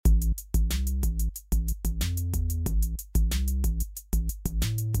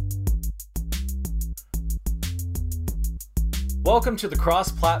Welcome to the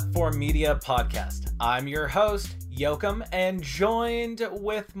Cross-Platform Media Podcast. I'm your host, Yoakum, and joined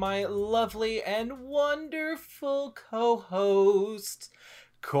with my lovely and wonderful co-host,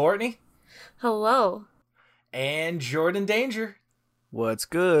 Courtney. Hello. And Jordan Danger. What's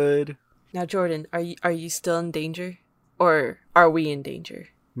good? Now, Jordan, are you still in danger? Or are we in danger?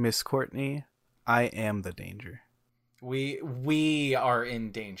 Miss Courtney, I am the danger. We are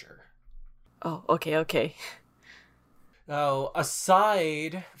in danger. Oh, okay. Oh,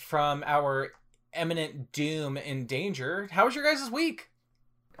 aside from our imminent doom and danger, how was your guys' week?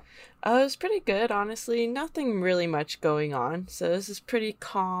 It was pretty good, honestly. Nothing really much going on, so this is pretty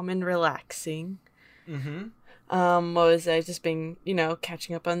calm and relaxing. Mm-hmm. What was I just been,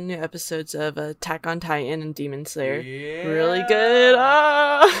 catching up on new episodes of Attack on Titan and Demon Slayer. Yeah. Really good.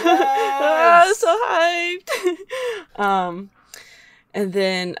 Yes. So hyped. And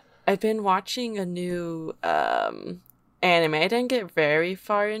then I've been watching a new anime. I didn't get very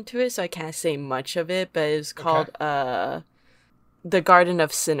far into it, so I can't say much of it, but it's called The Garden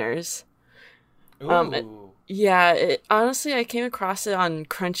of Sinners. Ooh. Honestly, I came across it on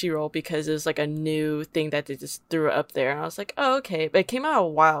Crunchyroll because it was like a new thing that they just threw up there, and I was like, oh, okay. But it came out a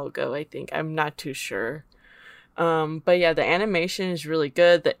while ago, I think. I'm not too sure. But yeah, the animation is really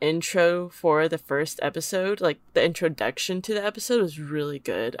good. The intro for the first episode, like the introduction to the episode, was really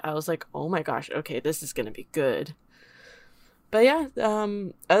good. I was like, oh my gosh, okay, this is gonna be good. But yeah,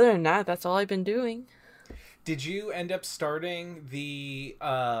 other than that, that's all I've been doing. Did you end up starting the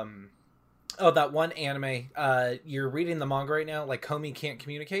that one anime? You're reading the manga right now, like Homie Can't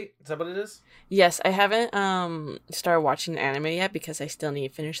Communicate? Is that what it is? Yes, I haven't started watching the anime yet because I still need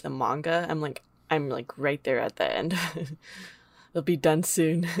to finish the manga. I'm right there at the end. It'll be done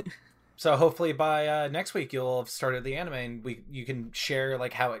soon. So hopefully by next week you'll have started the anime and you can share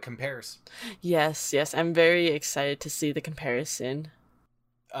like how it compares. Yes, I'm very excited to see the comparison.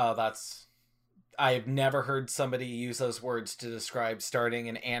 I've never heard somebody use those words to describe starting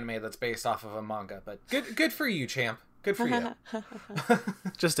an anime that's based off of a manga, but good for you, champ. Good for you.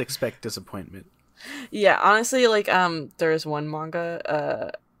 Just expect disappointment. Yeah, honestly, there was one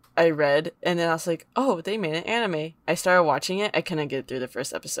manga I read, and then I was like, oh, they made an anime. I started watching it. I couldn't get through the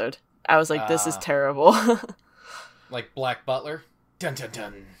first episode. I was like, this is terrible. Like Black Butler? Dun dun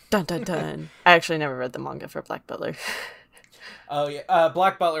dun. Dun dun dun. I actually never read the manga for Black Butler. Oh yeah,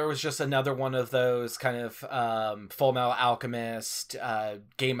 Black Butler was just another one of those kind of Full Metal Alchemist,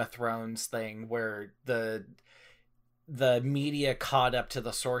 Game of Thrones thing where the media caught up to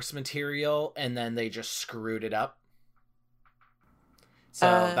the source material and then they just screwed it up. So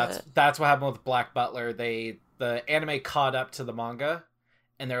that's what happened with Black Butler. The anime caught up to the manga,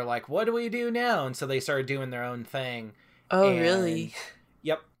 and they're like, "What do we do now?" And so they started doing their own thing. Oh, really?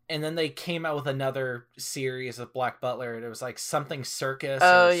 Yep. And then they came out with another series of Black Butler, and it was like something Circus.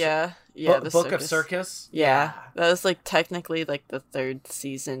 Oh, yeah. The Book of Circus. Yeah. That was like technically like the third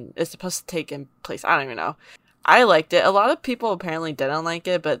season. It's supposed to take in place. I don't even know. I liked it. A lot of people apparently didn't like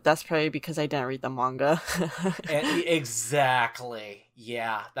it, but that's probably because I didn't read the manga. Exactly.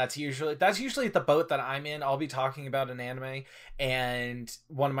 Yeah, that's usually the boat that I'm in. I'll be talking about an anime, and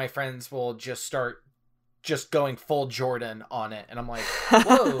one of my friends will just start going full Jordan on it, and I'm like,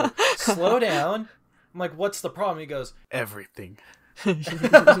 whoa, slow down. I'm like, what's the problem? He goes, everything.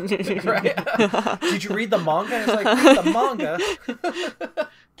 Right? Did you read the manga? And it's like, read the manga.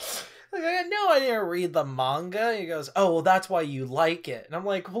 Like, no, I didn't read the manga. He goes, oh, well, that's why you like it. And I'm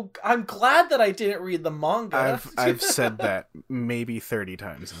like, well, I'm glad that I didn't read the manga. I've said that maybe 30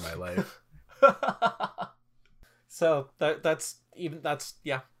 times in my life. So that's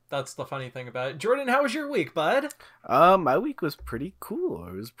the funny thing about it. Jordan, how was your week, bud? My week was pretty cool.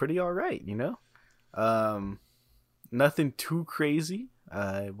 It was pretty all right, Nothing too crazy.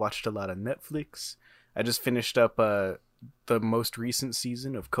 I watched a lot of Netflix. I just finished up the most recent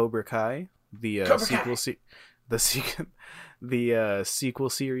season of Cobra Kai, the sequel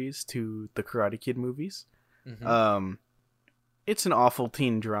series to the Karate Kid movies. Mm-hmm. It's an awful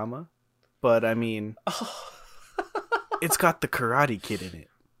teen drama, but I mean, it's got the Karate Kid in it.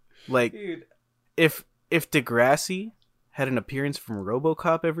 Like, dude. If Degrassi had an appearance from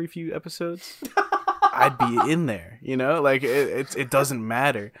RoboCop every few episodes, I'd be in there. Like it doesn't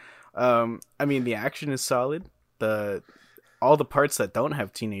matter. I mean, the action is solid. All the parts that don't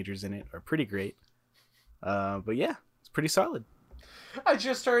have teenagers in it are pretty great. But yeah, it's pretty solid. I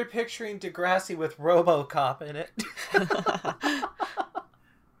just started picturing Degrassi with RoboCop in it.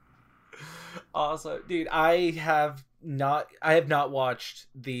 Awesome. Dude, I have not watched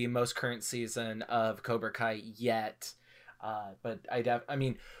the most current season of Cobra Kai yet. But I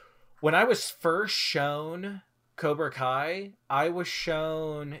mean, when I was first shown Cobra Kai, I was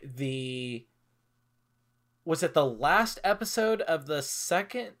shown was it the last episode of the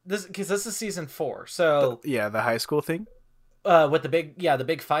second, because this is season 4, so the high school thing, with the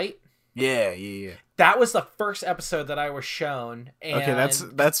big fight. Yeah. That was the first episode that I was shown. And, okay,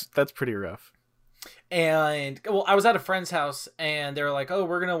 that's pretty rough. And well, I was at a friend's house and they were like, "Oh,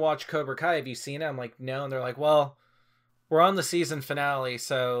 we're gonna watch Cobra Kai. Have you seen it?" I'm like, "No." And they're like, "Well, we're on the season finale,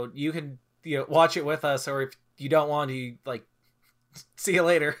 so you can watch it with us, or if you don't want to, like, see you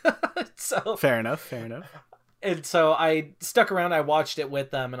later." So fair enough. And so I stuck around. I watched it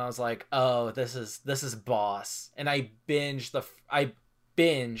with them, and I was like, "Oh, this is boss." And I binged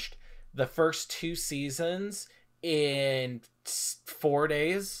the first 2 seasons in 4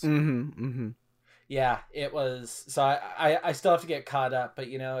 days. Mm-hmm. Yeah, it was. So I still have to get caught up, but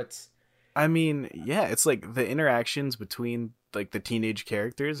it's. I mean, yeah, it's like the interactions between like the teenage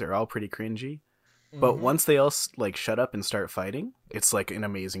characters are all pretty cringy, but once they all like shut up and start fighting, it's like an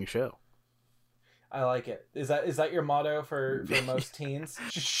amazing show. I like it. Is that your motto for most teens?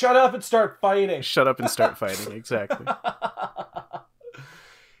 Just shut up and start fighting. Shut up and start fighting. Exactly.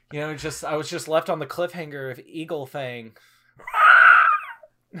 I was just left on the cliffhanger of Eagle Fang.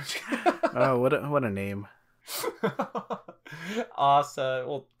 Oh, what a name. Awesome.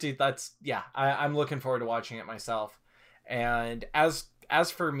 Well, dude, I'm looking forward to watching it myself. And as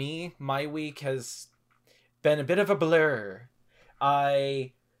for me, my week has been a bit of a blur.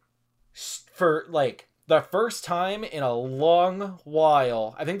 For like the first time in a long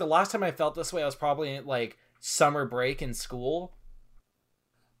while, I think the last time I felt this way, I was probably in like summer break in school.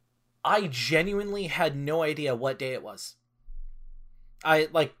 I genuinely had no idea what day it was. I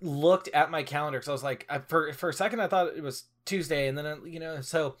like looked at my calendar because I was like, for a second I thought it was Tuesday, and then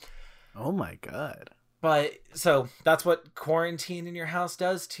so. Oh my god! But so that's what quarantine in your house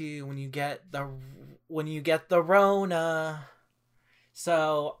does to you when you get the Rona.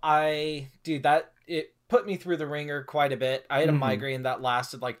 So it put me through the ringer quite a bit. I had a migraine that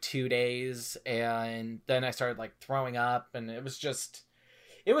lasted like 2 days, and then I started like throwing up, and it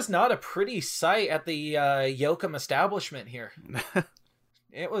was not a pretty sight at the Yoakum establishment here.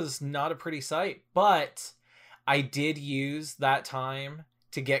 It was not a pretty sight, but I did use that time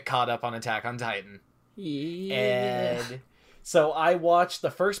to get caught up on Attack on Titan. Yeah. And so I watched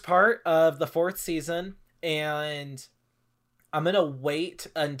the first part of the 4th season, and I'm going to wait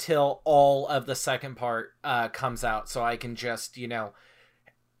until all of the second part comes out so I can just,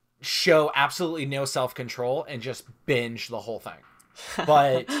 show absolutely no self-control and just binge the whole thing.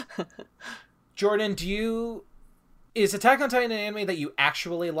 But Jordan, is Attack on Titan an anime that you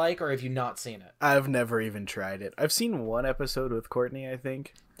actually like, or have you not seen it? I've never even tried it. I've seen one episode with Courtney, I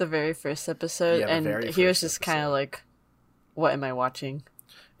think. The very first episode, and he was just kind of like, "What am I watching?"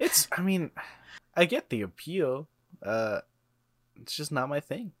 I mean, I get the appeal. It's just not my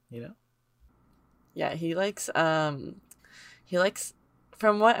thing, Yeah, he likes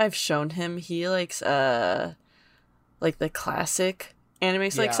from what I've shown him, he likes like the classic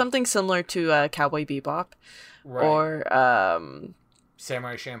anime, so like something similar to Cowboy Bebop, right. Or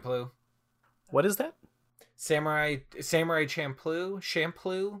Samurai Champloo. What is that? Samurai Champloo.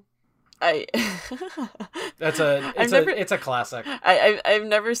 It's a classic. I've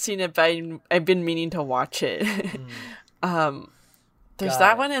never seen it, but I've been meaning to watch it. There's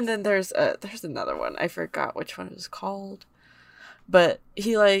that one, and then there's another one. I forgot which one it was called. But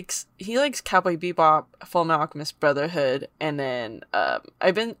he likes Cowboy Bebop, Fullmetal Alchemist Brotherhood, and then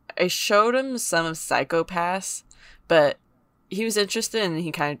I showed him some of Psycho Pass, but he was interested and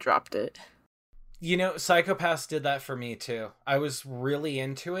he kind of dropped it. Psycho Pass did that for me too. I was really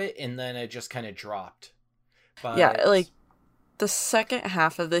into it, and then it just kind of dropped. But yeah, like the second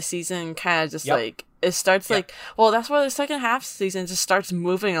half of the season kind of just like it starts like, well, that's why the second half season just starts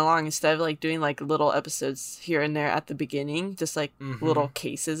moving along instead of like doing like little episodes here and there at the beginning, just like little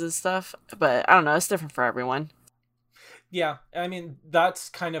cases and stuff. But I don't know, it's different for everyone. Yeah, I mean, that's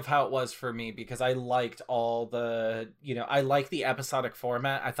kind of how it was for me, because I liked all the, I like the episodic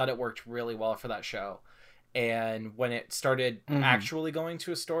format. I thought it worked really well for that show. And when it started actually going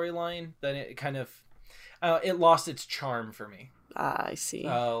to a storyline, then it kind of, it lost its charm for me. I see.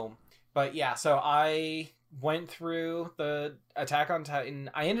 But yeah, so I went through the Attack on Titan.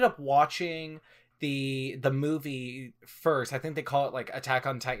 I ended up watching the movie first. I think they call it like Attack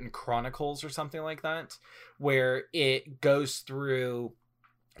on Titan Chronicles or something like that, where it goes through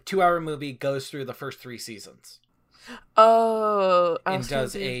 2-hour movie, goes through the first 3 seasons. Oh, and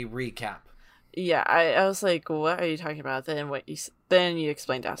does a recap. Yeah, I was like, what are you talking about? Then you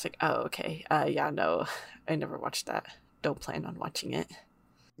explained it. I was like, oh, okay. Yeah, no, I never watched that. Don't plan on watching it.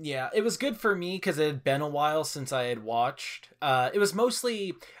 Yeah, it was good for me because it had been a while since I had watched. It was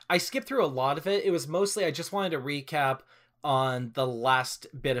mostly, I skipped through a lot of it. It was mostly, I just wanted to recap on the last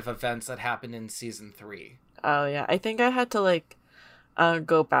bit of events that happened in season 3. Oh yeah, I think I had to like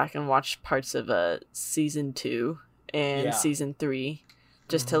go back and watch parts of season 2 and season 3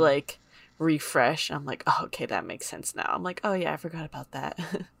 just to like refresh. I'm like, oh, okay, that makes sense now. I'm like, oh yeah, I forgot about that.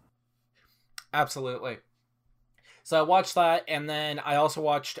 Absolutely. So I watched that, and then I also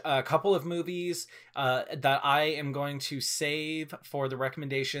watched a couple of movies that I am going to save for the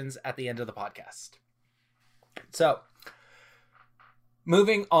recommendations at the end of the podcast. So,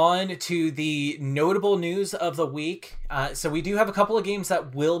 moving on to the notable news of the week. So we do have a couple of games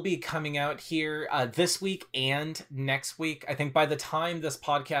that will be coming out here this week and next week. I think by the time this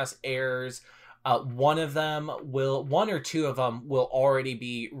podcast airs, one or two of them will already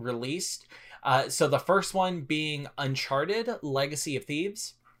be released. So the first one being Uncharted Legacy of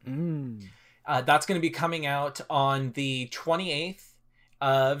Thieves. That's going to be coming out on the 28th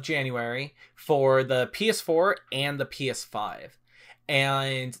of January for the PS4 and the PS5.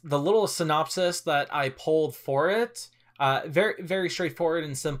 And the little synopsis that I pulled for it, very, very straightforward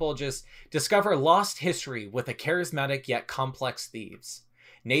and simple. Just discover lost history with a charismatic yet complex thieves,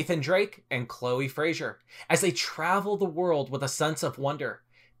 Nathan Drake and Chloe Fraser, as they travel the world with a sense of wonder,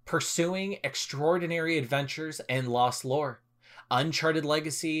 pursuing extraordinary adventures and lost lore. Uncharted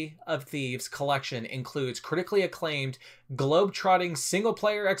Legacy of Thieves collection includes critically acclaimed globe-trotting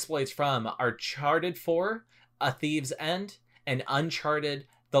single-player exploits from Uncharted 4, A Thief's End, and Uncharted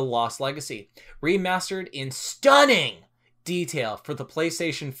The Lost Legacy, remastered in stunning detail for the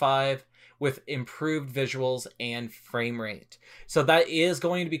PlayStation 5 with improved visuals and frame rate. So that is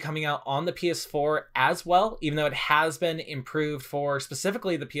going to be coming out on the PS4 as well, even though it has been improved for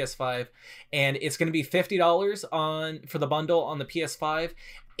specifically the PS5, and it's going to be $50 for the bundle on the PS5.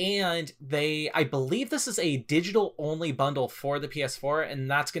 And I believe this is a digital only bundle for the PS4, and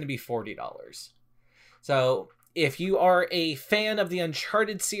that's going to be $40. So if you are a fan of the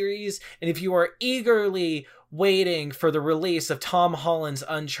Uncharted series, and if you are eagerly waiting for the release of Tom Holland's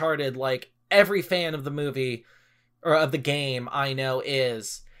Uncharted, like every fan of the movie or of the game I know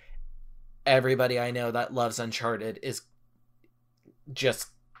is, everybody I know that loves Uncharted is just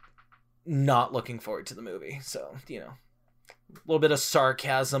not looking forward to the movie. So, a little bit of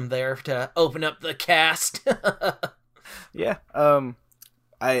sarcasm there to open up the cast. Yeah.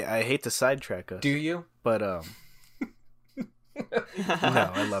 I hate to sidetrack us. Do you? But no,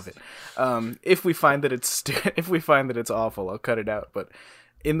 I love it. If we find that it's awful, I'll cut it out. But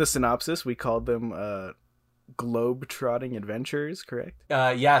in the synopsis, we called them globe-trotting adventures, correct?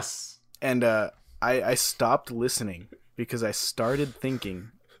 Yes. And I stopped listening because I started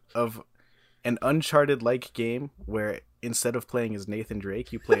thinking of an Uncharted-like game where instead of playing as Nathan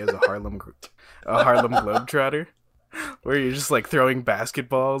Drake, you play as a Harlem Globetrotter, where you're just like throwing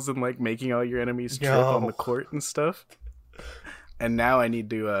basketballs and like making all your enemies trip on the court and stuff. And now I need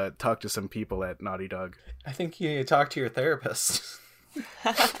to talk to some people at Naughty Dog. I think you need to talk to your therapist.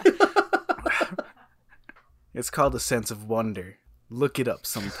 It's called A Sense of Wonder. Look it up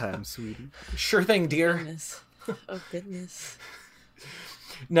sometime, sweetie. Sure thing, dear. Goodness. Oh, goodness.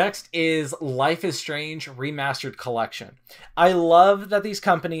 Next is Life is Strange Remastered Collection. I love that these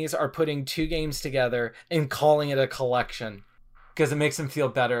companies are putting two games together and calling it a collection, because it makes them feel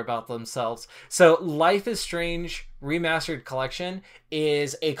better about themselves. So Life is Strange Remastered Collection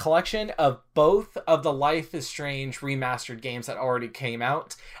is a collection of both of the Life is Strange remastered games that already came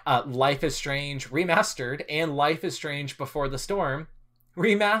out. Life is Strange Remastered and Life is Strange Before the Storm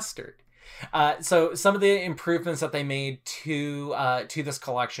Remastered. So some of the improvements that they made to this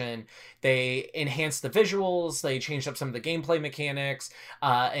collection, they enhanced the visuals, they changed up some of the gameplay mechanics,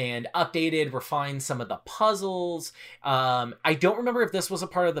 and refined some of the puzzles. I don't remember if this was a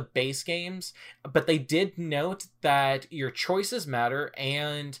part of the base games, but they did note that your choices matter,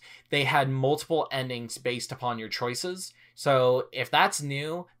 and they had multiple endings based upon your choices. So if that's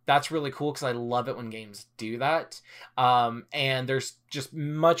new, that's really cool, because I love it when games do that. And there's just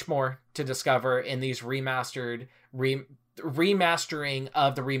much more to discover in these remastering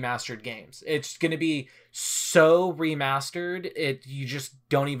of the remastered games. It's going to be so remastered, you just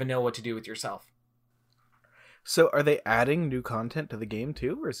don't even know what to do with yourself. So are they adding new content to the game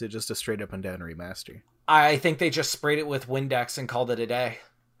too, or is it just a straight up and down remaster? I think they just sprayed it with Windex and called it a day.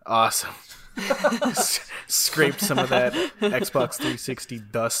 Awesome. Scraped some of that Xbox 360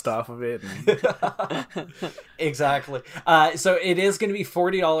 dust off of it. Exactly. So it is going to be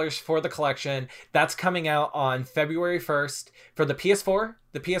 $40 for the collection. That's coming out on February 1st for the PS4,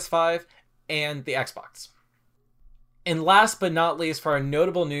 the PS5, and the Xbox. And last but not least, for our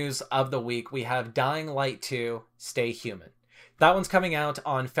notable news of the week, we have Dying Light 2 Stay Human. That one's coming out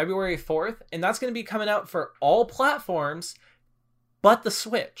on February 4th, and that's going to be coming out for all platforms but the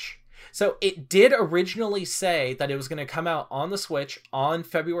Switch. So it did originally say that it was going to come out on the Switch on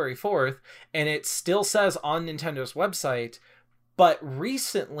February 4th, and it still says on Nintendo's website, but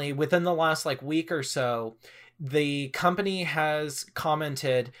recently, within the last week or so, the company has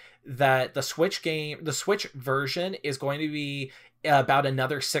commented that the Switch version is going to be about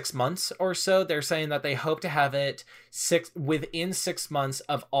another 6 months or so. They're saying that they hope to have it within 6 months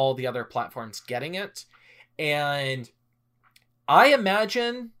of all the other platforms getting it. And I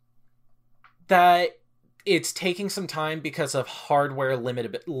imagine that it's taking some time because of hardware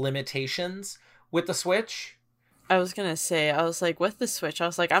limitations with the Switch. I was gonna say, I was like, with the Switch, I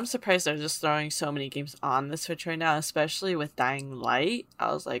was like, I'm surprised they're just throwing so many games on the Switch right now, especially with Dying Light.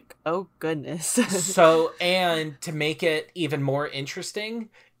 I was like, oh goodness. So, and to make it even more interesting,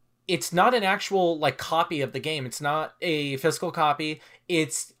 it's not an actual copy of the game. It's not a physical copy.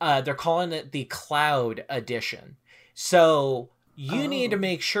 It's they're calling it the Cloud Edition. So you need to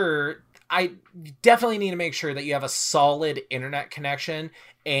make sure. I definitely need to make sure that you have a solid internet connection.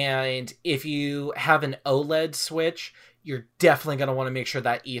 And if you have an OLED Switch, you're definitely going to want to make sure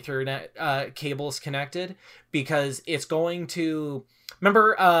that Ethernet cable is connected, because it's going to...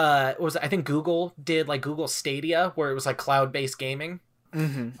 Remember, I think Google did Google Stadia, where it was cloud-based gaming?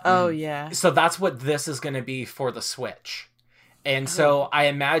 Mm-hmm. Oh, yeah. So that's what this is going to be for the Switch. And so I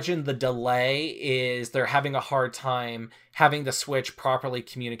imagine the delay is they're having a hard time having the Switch properly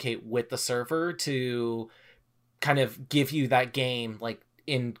communicate with the server to kind of give you that game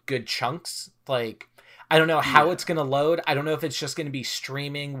in good chunks. I don't know how it's going to load. I don't know if it's just going to be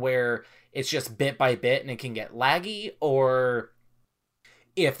streaming where it's just bit by bit and it can get laggy, or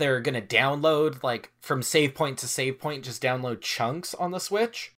if they're going to download from save point to save point, just download chunks on the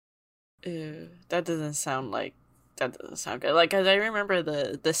Switch. Ew, that doesn't sound good. Cause I remember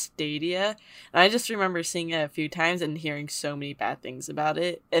the Stadia, and I just remember seeing it a few times and hearing so many bad things about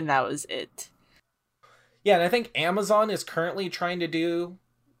it, and that was it. Yeah, and I think Amazon is currently trying to do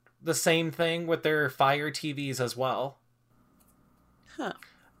the same thing with their Fire TVs as well. Huh.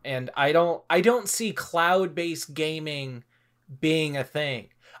 And I don't see cloud-based gaming being a thing.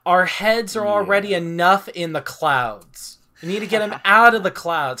 Our heads are already enough in the clouds. We need to get them out of the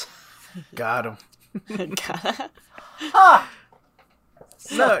clouds. Got him. Ah!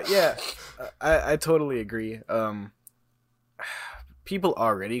 No, yeah, I totally agree. People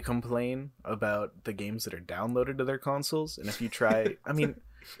already complain about the games that are downloaded to their consoles, and if you try, I mean,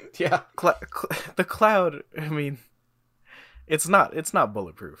 yeah, the cloud. I mean, it's not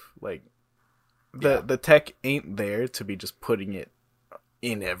bulletproof. The tech ain't there to be just putting it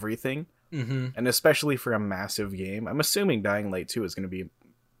in everything, and especially for a massive game. I'm assuming Dying Light 2 is going to be,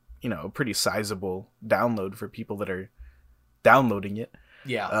 a pretty sizable download for people that are downloading it.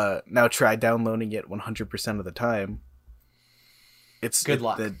 Yeah. Now try downloading it 100% of the time. It's good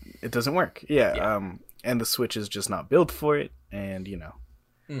luck. It doesn't work. Yeah. And the Switch is just not built for it. And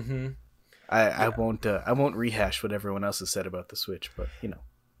I won't rehash what everyone else has said about the Switch, but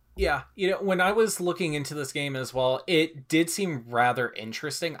Yeah, when I was looking into this game as well, it did seem rather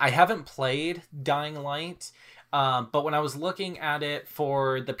interesting. I haven't played Dying Light, but when I was looking at it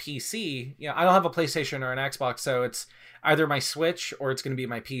for the PC, I don't have a PlayStation or an Xbox, so it's either my Switch or it's going to be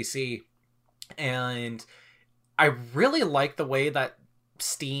my PC. And I really like the way that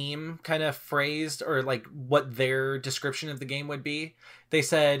Steam kind of phrased, or what their description of the game would be. They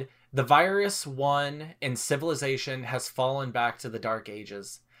said, "The virus won and civilization has fallen back to the Dark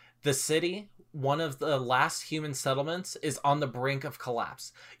Ages. The city, one of the last human settlements, is on the brink of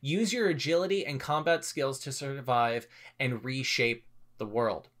collapse. Use your agility and combat skills to survive and reshape the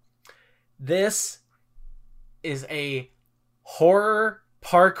world." This is a horror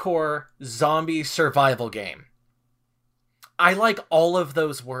parkour zombie survival game. I like all of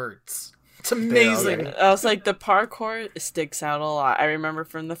those words. It's amazing. I was like, the parkour sticks out a lot. I remember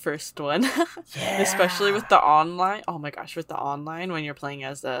from the first one. Yeah. Especially with the online. Oh my gosh, with the online, when you're playing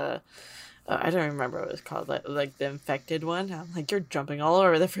as the... I don't remember what it was called. Like the infected one. I'm like, you're jumping all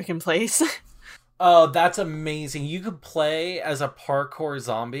over the freaking place. Oh, that's amazing. You could play as a parkour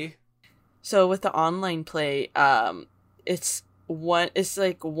zombie. So with the online play, it's one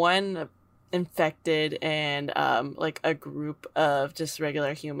infected and a group of just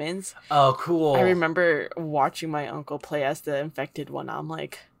regular humans. Oh, cool. I remember watching my uncle play as the infected one. I'm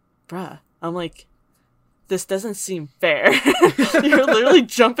like, this doesn't seem fair. You're literally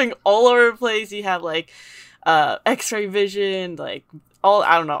jumping all over the place. You have X-ray vision,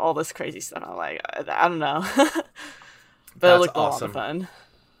 all this crazy stuff. I'm like, I don't know. But it looked awesome. A lot of fun.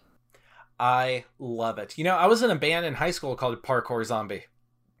 I love it. You know, I was in a band in high school called Parkour Zombie.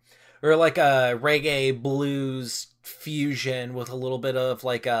 We were like a reggae blues fusion with a little bit of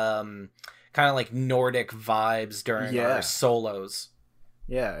like kind of like Nordic vibes during our solos.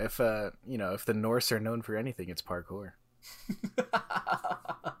 Yeah, if if the Norse are known for anything, it's parkour.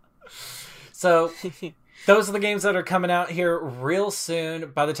 So those are the games that are coming out here real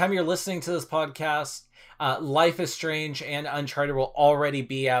soon. By the time you're listening to this podcast, Life is Strange and Uncharted will already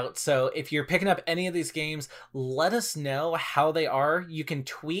be out. So if you're picking up any of these games, let us know how they are. You can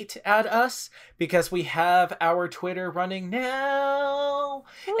tweet at us because we have our Twitter running now.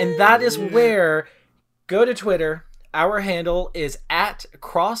 And that is where, go to Twitter. Our handle is at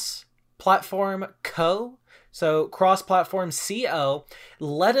CrossPlatformCo. So Cross-Platform CO.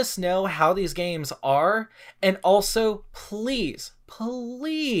 Let us know how these games are. And also, please,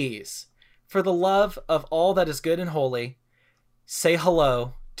 for the love of all that is good and holy, say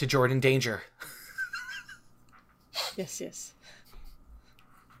hello to Jordan Danger. Yes.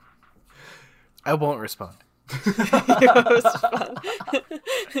 I won't respond.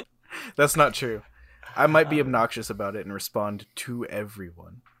 That's not true. I might be obnoxious about it and respond to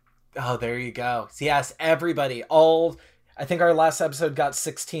everyone. Oh, there you go. Yes, everybody. I think our last episode got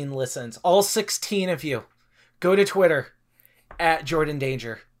 16 listens. All 16 of you, go to Twitter at Jordan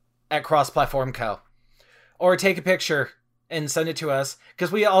Danger. At Cross-Platform Co. Or take a picture and send it to us,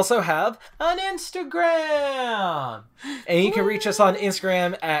 because we also have an Instagram. And you can reach us on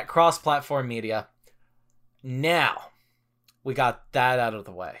Instagram at Cross-Platform Media. Now, we got that out of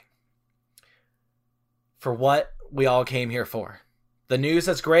the way. For what we all came here for. The news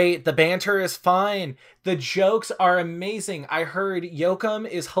is great. The banter is fine. The jokes are amazing. I heard Yoakum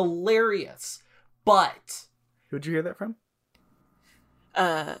is hilarious. But... Who'd you hear that from?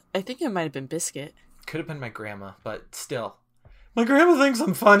 I think it might have been Biscuit. Could have been my grandma, but still. My grandma thinks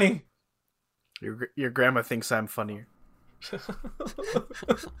I'm funny. Your grandma thinks I'm funnier.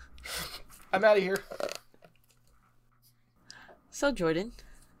 I'm out of here. So, Jordan,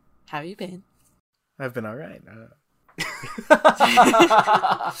 how have you been? I've been all right.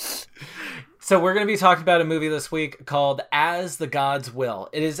 So we're going to be talking about a movie this week called As the Gods Will.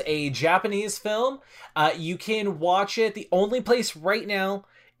 It is a Japanese film. You can watch it. The only place right now,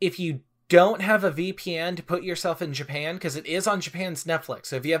 if you don't have a VPN to put yourself in Japan, because it is on Japan's Netflix.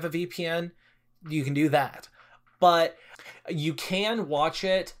 So if you have a VPN, you can do that. But you can watch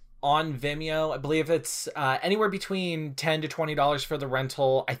it on Vimeo. I believe it's anywhere between $10 to $20 for the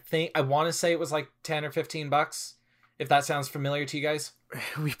rental. I want to say it was like 10 or $15. If that sounds familiar to you guys.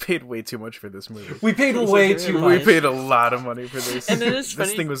 We paid way too much for this movie. We paid way too much. We paid a lot of money for this. And it is funny.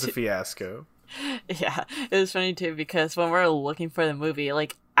 This thing was a fiasco. Yeah, it was funny too, because when we were looking for the movie,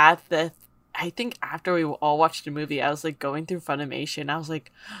 like I think after we all watched the movie, I was like going through Funimation. I was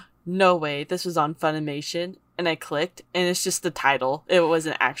like, no way, this was on Funimation. And I clicked, and it's just the title. It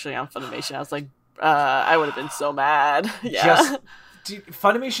wasn't actually on Funimation. I was like, I would have been so mad. Yeah. Dude,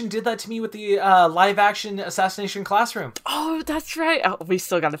 Funimation did that to me with the live-action Assassination Classroom. Oh, that's right. Oh, we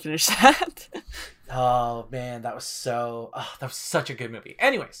still got to finish that. Oh, man, that was such a good movie.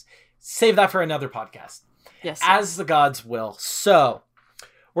 Anyways, save that for another podcast. Yes. As the Gods Will. So,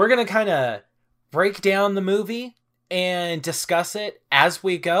 we're going to kind of break down the movie and discuss it as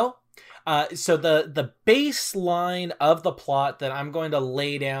we go. So the baseline of the plot that I'm going to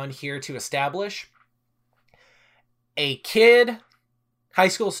lay down here to establish: a kid, high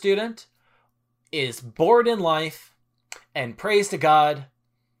school student, is bored in life and prays to God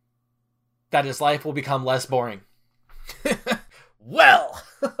that his life will become less boring. Well.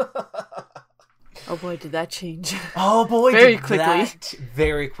 Oh boy, did that change. Oh boy, very quickly.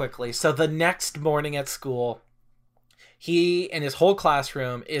 Very quickly. So the next morning at school, he and his whole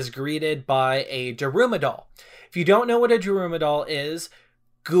classroom is greeted by a Daruma doll. If you don't know what a Daruma doll is,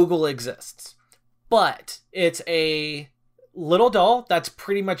 Google exists. But it's a little doll that's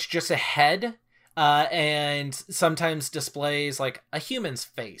pretty much just a head, and sometimes displays like a human's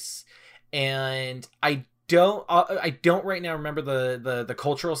face. And I don't right now remember the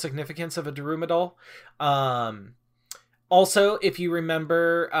cultural significance of a Daruma doll. Also, if you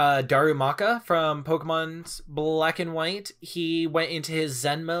remember Darumaka from Pokemon's Black and White, he went into his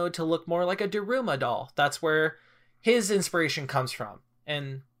Zen mode to look more like a Daruma doll. That's where his inspiration comes from.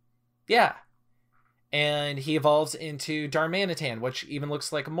 And yeah. And he evolves into Darmanitan, which even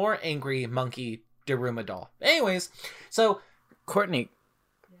looks like a more angry monkey Daruma doll. Anyways, so Courtney,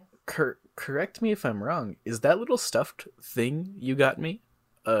 correct me if I'm wrong. Is that little stuffed thing you got me?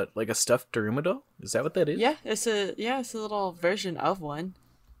 Like a stuffed Daruma doll? Is that what that is? Yeah, it's a little version of one.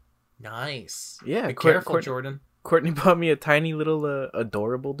 Nice. Yeah, be careful, Jordan. Courtney bought me a tiny little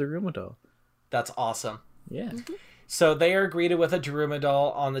adorable Daruma doll. That's awesome. Yeah. So they are greeted with a Daruma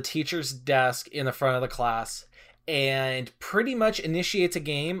doll on the teacher's desk in the front of the class, and pretty much initiates a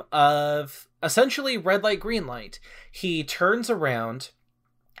game of essentially red light, green light. He turns around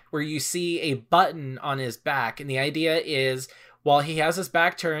where you see a button on his back, and the idea is while he has his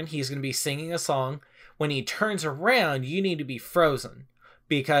back turned, he's going to be singing a song. When he turns around, you need to be frozen,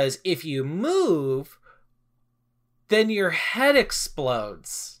 because if you move, then your head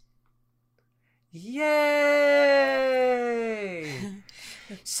explodes. Yay!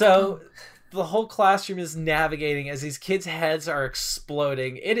 So the whole classroom is navigating as these kids' heads are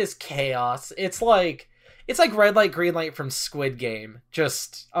exploding. It is chaos. It's like red light, green light from Squid Game,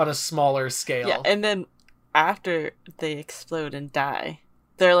 just on a smaller scale. Yeah, and then after they explode and die,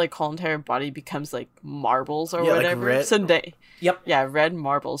 their like whole entire body becomes like marbles or whatever. Like red. So they, yeah, red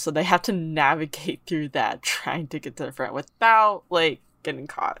marbles. So they have to navigate through that, trying to get to the front without like getting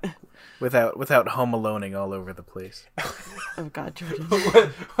caught. Without Home Aloneing all over the place. Oh God, Jordan.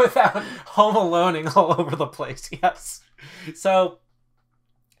 Without Home Aloneing all over the place. Yes. So,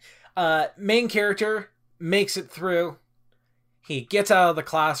 main character makes it through. He gets out of the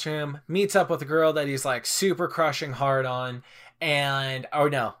classroom, meets up with a girl that he's like super crushing hard on, and oh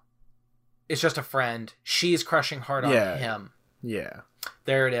no, it's just a friend. She's crushing hard on him. Yeah.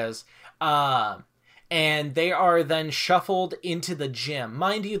 There it is. And they are then shuffled into the gym.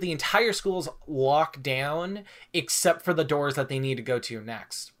 Mind you, the entire school's locked down except for the doors that they need to go to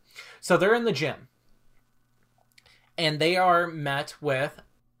next. So they're in the gym. And they are met with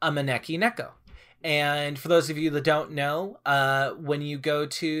a Maneki Neko. And for those of you that don't know, when you go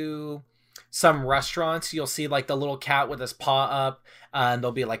to some restaurants, you'll see like the little cat with his paw up, and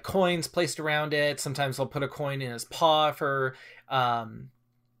there'll be like coins placed around it. Sometimes they'll put a coin in his paw for,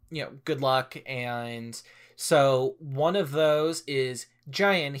 good luck. And so one of those is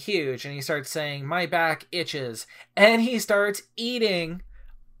giant, huge, and he starts saying, "My back itches," and he starts eating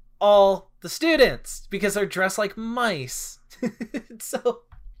all the students because they're dressed like mice. So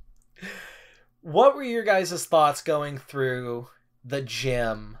what were your guys' thoughts going through the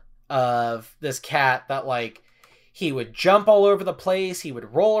gym of this cat that, like, he would jump all over the place, he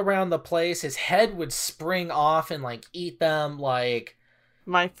would roll around the place, his head would spring off and, like, eat them, like...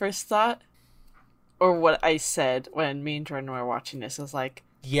 My first thought, or what I said when me and Jordan were watching this, was like,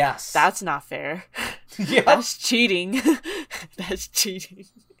 yes, that's not fair. Yeah. That's cheating. That's cheating.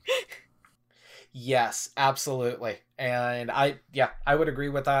 Yes, absolutely. And I would agree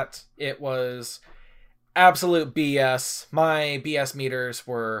with that. It was absolute BS. My BS meters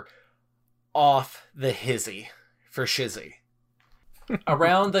were off the hizzy for shizzy.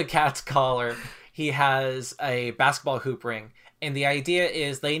 Around the cat's collar, he has a basketball hoop ring. And the idea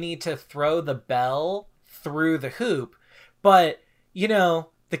is they need to throw the bell through the hoop. But,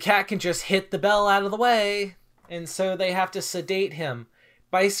 the cat can just hit the bell out of the way. And so they have to sedate him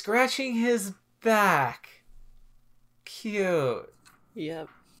by scratching his back. Cute. Yep.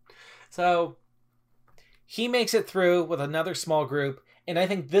 So he makes it through with another small group, and I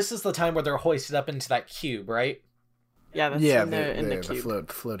think this is the time where they're hoisted up into that cube, right? Yeah, that's in the cube.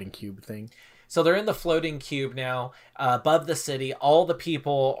 The floating cube thing. So they're in the floating cube now, above the city. All the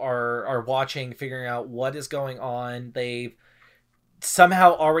people are watching, figuring out what is going on. They've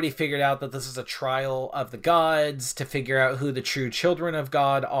somehow already figured out that this is a trial of the gods to figure out who the true children of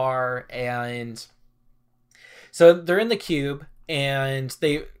God are. And so they're in the cube, and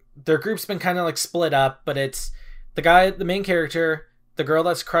their group's been kind of like split up, but it's the main character, the girl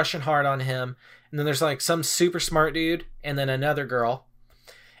that's crushing hard on him, and then there's like some super smart dude, and then another girl.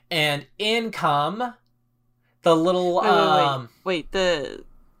 And in come the little wait, the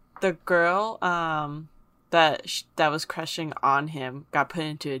girl that was crushing on him got put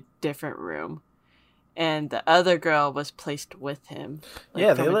into a different room, and the other girl was placed with him.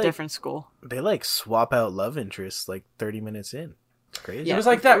 From a different school. They like swap out love interests like 30 minutes in. It's crazy. Yeah, it was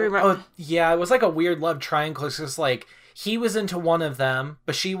like that. It was like a weird love triangle. It's just like he was into one of them,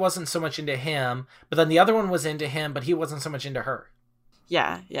 but she wasn't so much into him. But then the other one was into him, but he wasn't so much into her.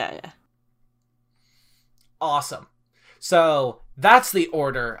 Yeah. Awesome. So that's the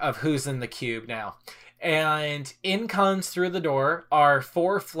order of who's in the cube now. And in comes through the door are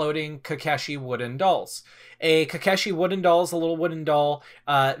 4 floating Kakeshi wooden dolls. A Kakeshi wooden doll is a little wooden doll.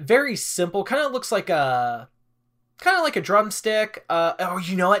 Very simple. Kind of looks like a drumstick.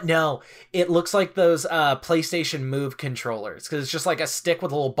 You know what? No. It looks like those PlayStation Move controllers, because it's just like a stick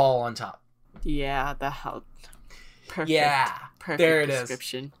with a little ball on top. Yeah, that helped. Perfect. Yeah, perfect there it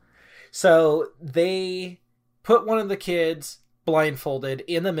description. Is. So they put one of the kids blindfolded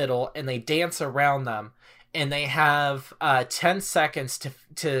in the middle, and they dance around them. and they have 10 seconds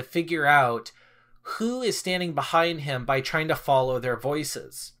to figure out who is standing behind him by trying to follow their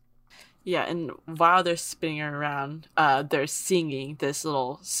voices. Yeah, and while they're spinning around, they're singing this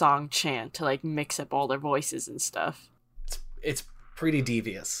little song chant to like mix up all their voices and stuff. It's pretty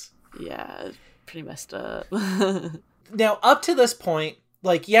devious. Yeah, pretty messed up. Now, up to this point,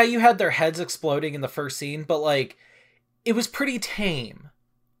 like, yeah, you had their heads exploding in the first scene, but like, it was pretty tame.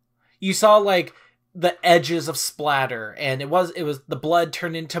 You saw like the edges of splatter, and it was the blood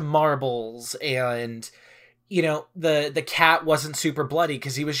turned into marbles, and you know, the cat wasn't super bloody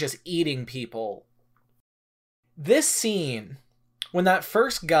because he was just eating people. This scene, when that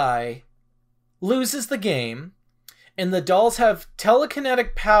first guy loses the game, and the dolls have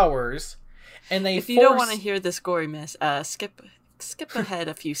telekinetic powers, and they if you don't want to hear this gory mess, skip ahead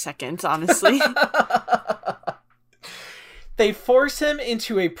a few seconds, honestly. They force him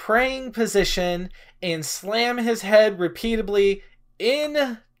into a praying position and slam his head repeatedly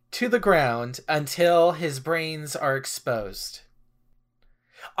into the ground until his brains are exposed.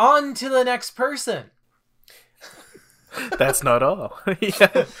 On to the next person. That's not all.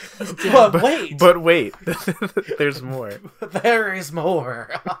 Yeah. But wait. There's more. There is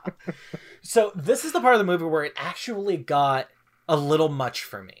more. So this is the part of the movie where it actually got a little much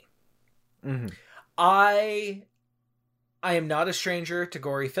for me. Mm-hmm. I am not a stranger to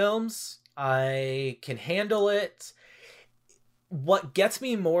gory films. I can handle it. What gets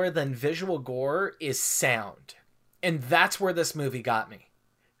me more than visual gore is sound. And that's where this movie got me.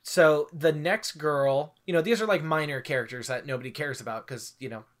 So the next girl, you know, these are like minor characters that nobody cares about because, you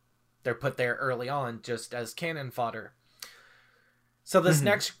know, they're put there early on just as cannon fodder. So this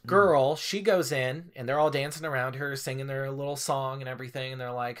next girl, she goes in and they're all dancing around her, singing their little song and everything. And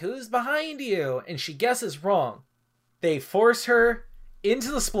they're like, who's behind you? And she guesses wrong. They force her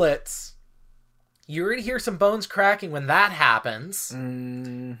into the splits. You're going to hear some bones cracking when that happens.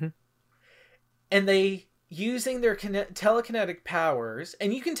 Mm-hmm. And they, using their telekinetic powers,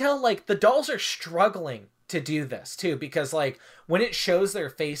 and you can tell, like, the dolls are struggling to do this, too, because, like, when it shows their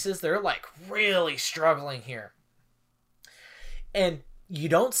faces, they're, like, really struggling here. And you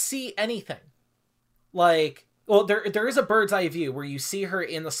don't see anything. Like, well, there is a bird's eye view where you see her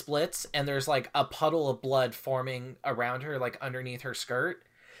in the splits, and there's, like, a puddle of blood forming around her, like, underneath her skirt.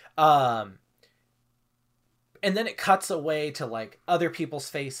 And then it cuts away to, like, other people's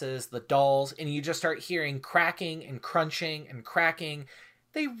faces, the dolls, and you just start hearing cracking and crunching and cracking.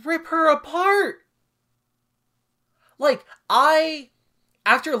 They rip her apart! Like,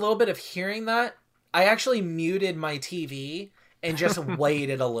 after a little bit of hearing that, I actually muted my TV and just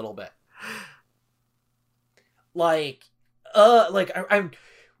waited a little bit. Like,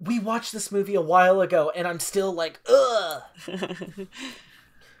 we watched this movie a while ago, and I'm still like, ugh!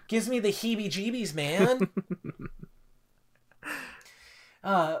 Gives me the heebie-jeebies, man.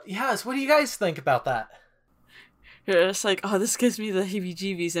 Yes, what do you guys think about that? You're just like, oh, this gives me the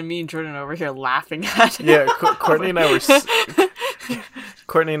heebie-jeebies, and me and Jordan over here laughing at it. Yeah, Courtney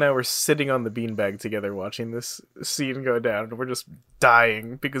and I were sitting on the beanbag together watching this scene go down, and we're just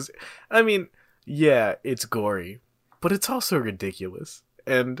dying because, I mean, yeah, it's gory, but it's also ridiculous,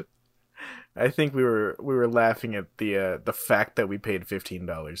 and I think we were laughing at the fact that we paid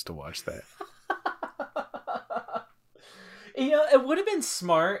 $15 to watch that. You know, it would have been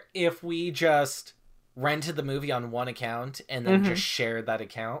smart if we just rented the movie on one account and then just shared that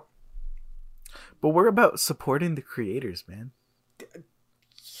account. But we're about supporting the creators, man.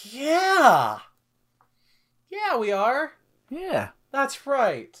 Yeah. Yeah, we are. Yeah. That's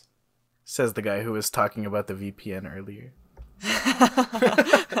right. Says the guy who was talking about the VPN earlier.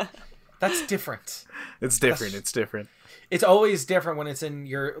 That's different. It's different. It's different. It's always different when it's in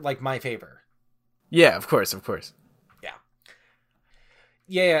your, like, my favor. Yeah, of course. Yeah.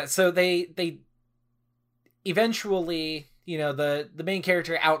 Yeah, so they eventually, you know, the main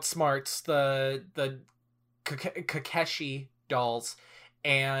character outsmarts the Kakeshi dolls,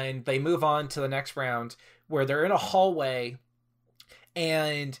 and they move on to the next round where they're in a hallway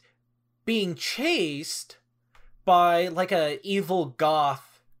and being chased by, like, a evil goth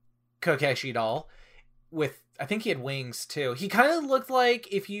Kakeshi doll with, I think he had wings too. He kind of looked like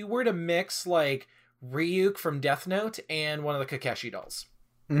if you were to mix, like, Ryuk from Death Note and one of the Kakeshi dolls.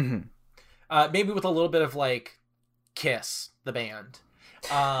 Mm-hmm. Maybe with a little bit of, like, Kiss, the band.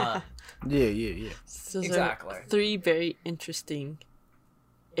 Yeah. So exactly. Three very interesting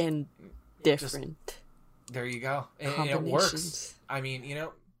and different. There you go. And it works. I mean, you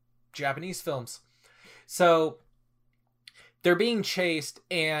know, Japanese films. So they're being chased,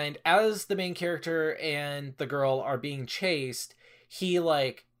 and as the main character and the girl are being chased, he,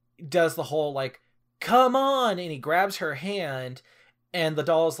 like, does the whole, like, come on, and he grabs her hand, and the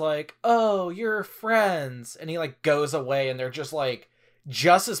doll's like, oh, you're friends, and he like goes away, and they're just like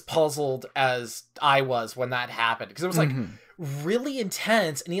just as puzzled as I was when that happened, because it was like really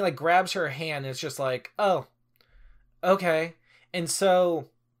intense, and he like grabs her hand, and it's just like, oh, okay. And so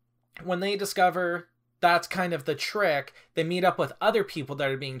when they discover that's kind of the trick, they meet up with other people that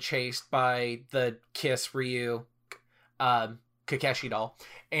are being chased by the Kiss Ryu Kakeshi doll,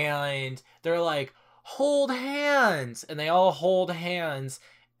 and they're like, hold hands, and they all hold hands,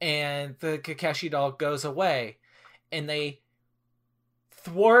 and the Kakeshi doll goes away, and they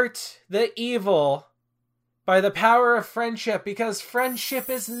thwart the evil by the power of friendship, because friendship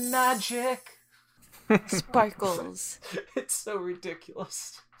is magic. Sparkles. It's so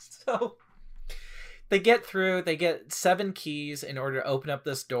ridiculous. So they get 7 keys in order to open up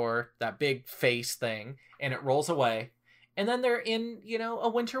this door, that big face thing, and it rolls away. And then they're in, a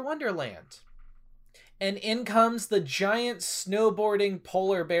winter wonderland. And in comes the giant snowboarding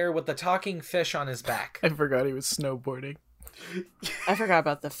polar bear with the talking fish on his back. I forgot he was snowboarding. I forgot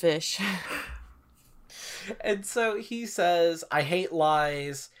about the fish. And so he says, I hate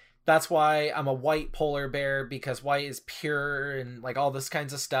lies. That's why I'm a white polar bear, because white is pure and like all this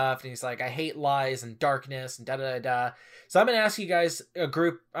kinds of stuff. And he's like, I hate lies and darkness and da-da-da-da. So I'm going to ask you guys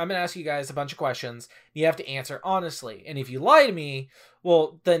a bunch of questions. You have to answer honestly. And if you lie to me,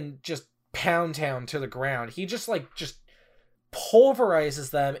 well, then just pound town to the ground. He just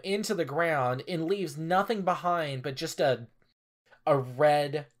pulverizes them into the ground and leaves nothing behind but just a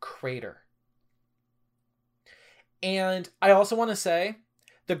red crater. And I also want to say,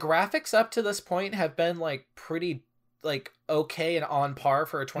 the graphics up to this point have been like pretty like okay and on par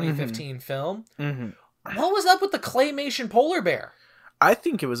for a 2015 film. What was up with the claymation polar bear? I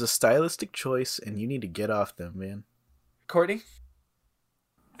think it was a stylistic choice, and you need to get off them, man. Courtney?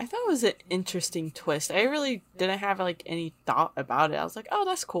 I thought it was an interesting twist. I really didn't have like any thought about it. I was like, oh,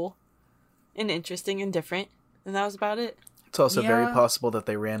 that's cool and interesting and different, and that was about it. It's also very possible that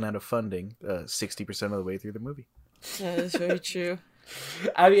they ran out of funding 60% of the way through the movie. That is very true.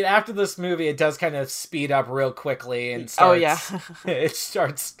 I mean, after this movie, it does kind of speed up real quickly and starts... Oh, yeah. It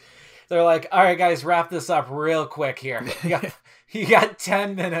starts... They're like, all right, guys, wrap this up real quick here. You got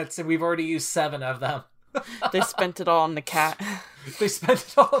 10 minutes, and we've already used 7 of them. They spent it all on the cat. They spent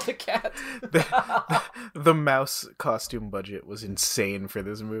it all on the cat. The mouse costume budget was insane for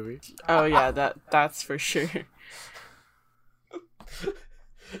this movie. Oh, yeah, that's for sure.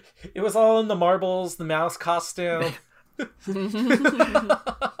 It was all in the marbles, the mouse costume.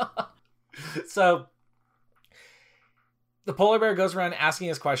 So the polar bear goes around asking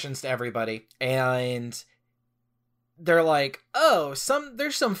his questions to everybody, and they're like, oh,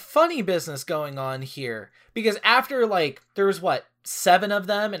 there's some funny business going on here, because after like there was 7 of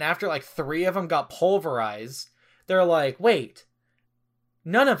them, and after like 3 of them got pulverized, they're like, wait,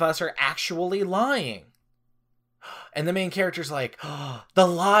 none of us are actually lying. And the main character's like, oh, the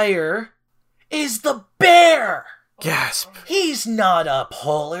liar is the bear. Gasp. He's not a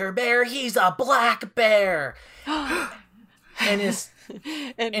polar bear. He's a black bear. and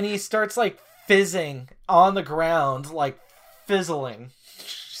he starts like fizzing on the ground, like fizzling.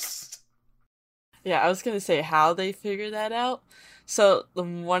 Yeah, I was going to say how they figured that out. So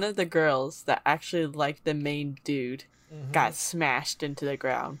one of the girls that actually liked the main dude got smashed into the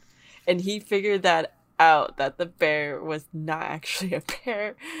ground. And he figured that out, that the bear was not actually a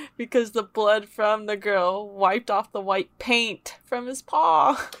bear, because the blood from the girl wiped off the white paint from his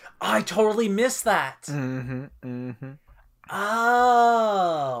paw. I totally missed that.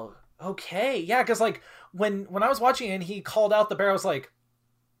 Oh, okay. Yeah, because like when I was watching it and he called out the bear, I was like,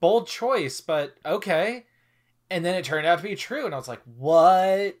 bold choice, but okay. And then it turned out to be true, and I was like,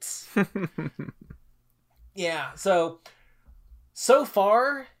 what? Yeah, so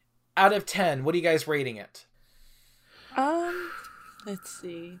far, out of 10, what are you guys rating it? Let's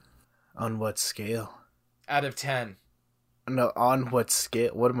see. On what scale? Out of 10. No, on what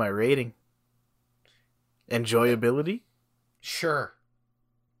scale? What am I rating? Enjoyability? Sure.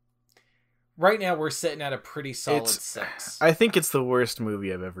 Right now, we're sitting at a pretty solid 6. I think it's the worst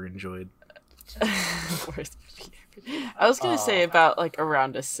movie I've ever enjoyed. Worst movie ever. I was gonna say about like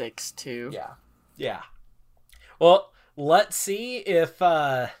around a 6 too. Yeah. Well, let's see if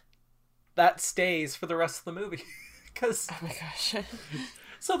that stays for the rest of the movie. Because oh my gosh.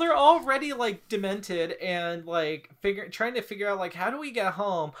 So they're already like demented and like trying to figure out like, how do we get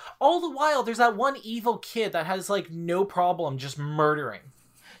home? All the while, there's that one evil kid that has like no problem just murdering.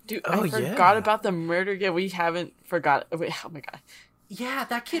 Dude, I forgot about the murder. Yeah, we haven't forgot. Wait, oh my god. Yeah,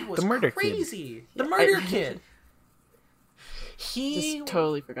 that kid was the murder crazy. Kid. The murder kid. He just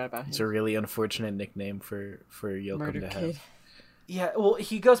totally forgot about him. It's a really unfortunate nickname for Yoakum Murder to Kid. have. Yeah, well,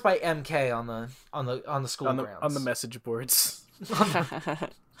 he goes by MK on the school grounds. On the message boards.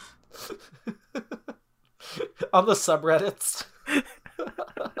 On the subreddits.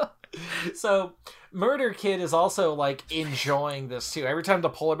 So Murder Kid is also like enjoying this too. Every time the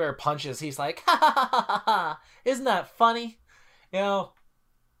polar bear punches, he's like, ha ha ha ha ha, isn't that funny? You know.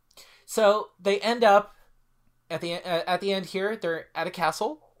 So they end up at the end here. They're at a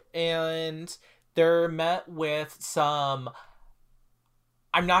castle and they're met with some.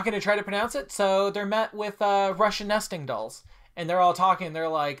 I'm not going to try to pronounce it. So they're met with Russian nesting dolls, and they're all talking. They're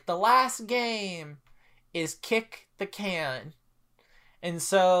like, the last game is kick the can. And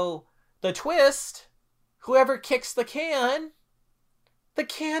so the twist, whoever kicks the can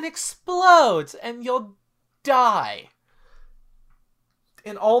explodes and you'll die.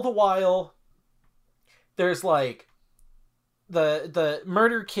 And all the while, there's like, the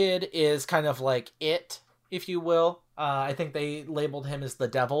murder kid is kind of like it, if you will. I think they labeled him as the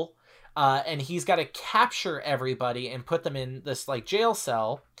devil. And he's got to capture everybody and put them in this like jail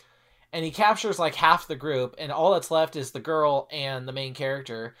cell. And he captures like half the group, and all that's left is the girl and the main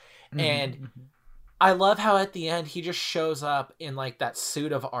character. Mm-hmm. And I love how at the end he just shows up in like that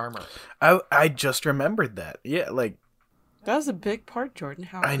suit of armor. I just remembered that. Yeah, like that was a big part, Jordan.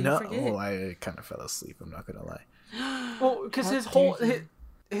 How I know. Forget? Oh, I kind of fell asleep. I'm not gonna lie. Well, because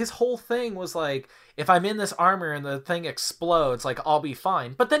his whole thing was like, if I'm in this armor and the thing explodes, like I'll be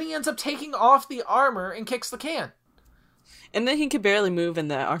fine. But then he ends up taking off the armor and kicks the can. And then he could barely move in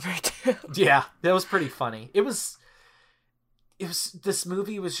the armor too. Yeah, that was pretty funny. It was this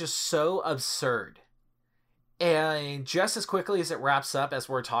movie was just so absurd. And just as quickly as it wraps up, as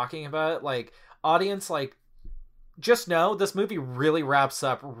we're talking about it, like, audience, like, just know this movie really wraps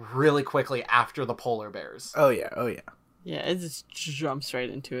up really quickly after the polar bears. Oh yeah. Yeah, it just jumps right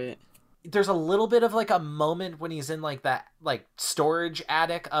into it. There's a little bit of like a moment when he's in like that like storage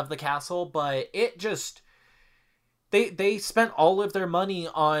attic of the castle, but it just They spent all of their money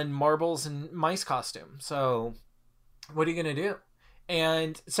on marbles and mice costume. So what are you going to do?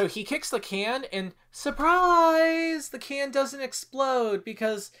 And so he kicks the can and surprise, the can doesn't explode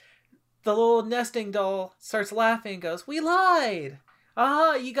because the little nesting doll starts laughing and goes, we lied.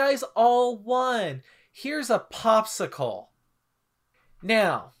 You guys all won. Here's a popsicle.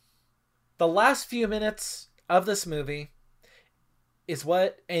 Now, the last few minutes of this movie is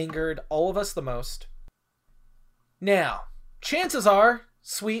what angered all of us the most. Now, chances are,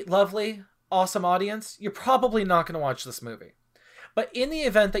 sweet, lovely, awesome audience, you're probably not going to watch this movie. But in the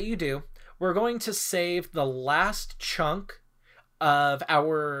event that you do, we're going to save the last chunk of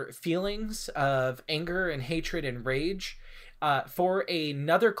our feelings of anger and hatred and rage for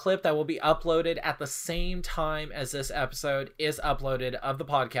another clip that will be uploaded at the same time as this episode is uploaded of the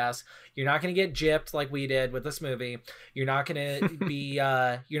podcast. You're not going to get gypped like we did with this movie. You're not going to be,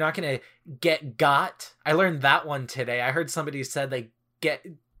 you're not going to get got. I learned that one today. I heard somebody said they get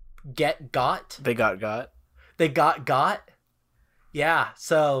got. They got. They got. Yeah.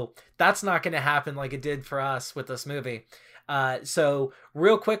 So that's not going to happen like it did for us with this movie. So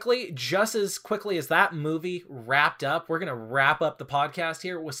real quickly, just as quickly as that movie wrapped up, we're going to wrap up the podcast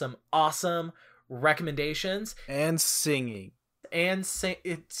here with some awesome recommendations. And singing.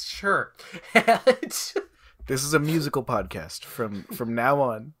 It's sure. This is a musical podcast from now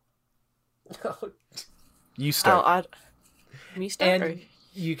on. You start. Me start? And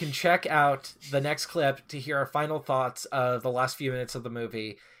you can check out the next clip to hear our final thoughts of the last few minutes of the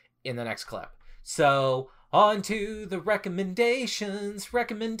movie in the next clip. So on to the recommendations.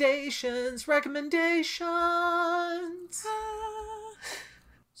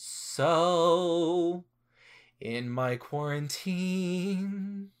 So, in my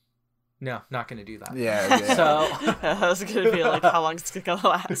quarantine... No, not going to do that. Yeah. So I was going to be like, how long is it going to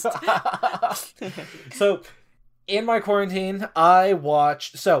last? So, in my quarantine, I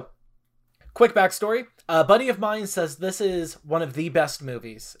watched... So, quick backstory. A buddy of mine says this is one of the best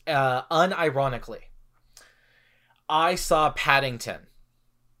movies, unironically. I saw Paddington.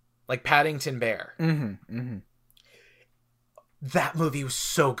 Like Paddington Bear. Mm-hmm. That movie was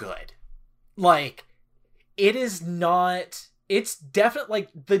so good. Like, it is not... It's definitely, like,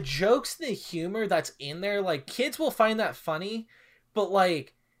 the jokes and the humor that's in there, like, kids will find that funny, but,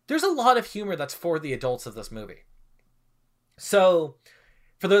 like, there's a lot of humor that's for the adults of this movie. So,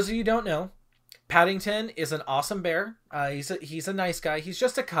 for those of you who don't know, Paddington is an awesome bear. He's a nice guy. He's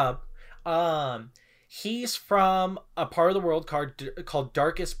just a cub. He's from a part of the world called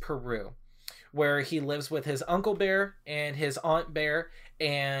Darkest Peru, where he lives with his uncle bear and his aunt bear,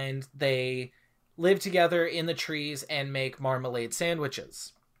 and they live together in the trees and make marmalade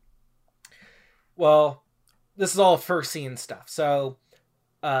sandwiches. Well, this is all first scene stuff. So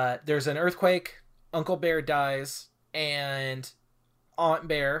there's an earthquake, Uncle Bear dies, and Aunt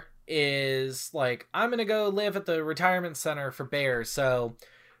Bear is like, I'm going to go live at the retirement center for bears, so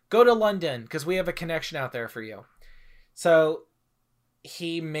go to London because we have a connection out there for you. So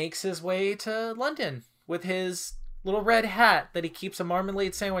he makes his way to London with his little red hat that he keeps a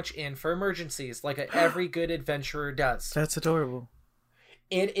marmalade sandwich in for emergencies, like every good adventurer does. That's adorable.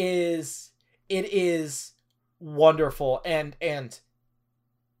 It is wonderful, and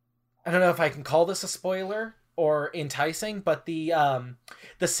I don't know if I can call this a spoiler or enticing, but the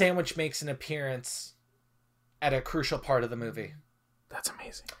sandwich makes an appearance at a crucial part of the movie. That's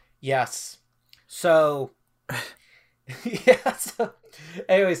amazing. Yes. So yeah, so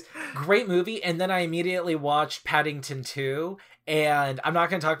anyways, great movie. And then I immediately watched Paddington 2, and I'm not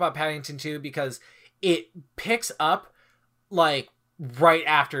going to talk about Paddington 2 because it picks up like right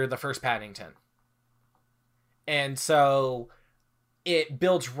after the first Paddington. And so it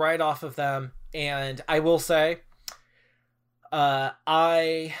builds right off of them. And I will say,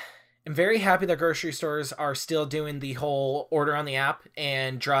 I am very happy that grocery stores are still doing the whole order on the app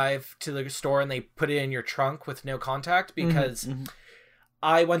and drive to the store and they put it in your trunk with no contact, because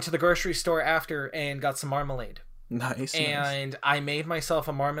I went to the grocery store after and got some marmalade. Nice. And I made myself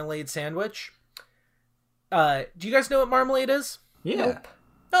a marmalade sandwich. Do you guys know what marmalade is? Yeah. Nope.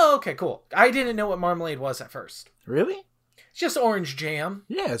 Oh, okay, cool. I didn't know what marmalade was at first. Really? It's just orange jam.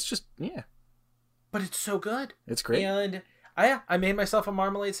 Yeah, it's just, yeah. But it's so good. It's great. And I made myself a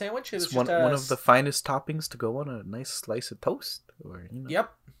marmalade sandwich. It was It's just one of the finest toppings to go on a nice slice of toast. Or, you know.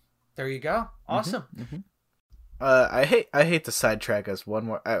 Yep. There you go. Awesome. I hate to sidetrack us one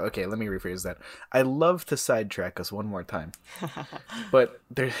more. Okay, let me rephrase that. I love to sidetrack us one more time. But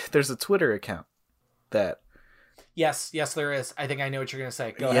there's a Twitter account that... Yes, there is. I think I know what you're going to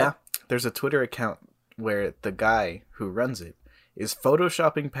say. Go ahead. Yeah, there's a Twitter account where the guy who runs it is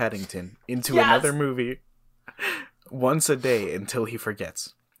photoshopping Paddington into another movie once a day until he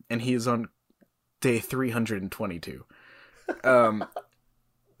forgets. And he is on day 322.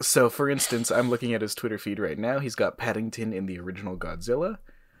 So, for instance, I'm looking at his Twitter feed right now. He's got Paddington in the original Godzilla.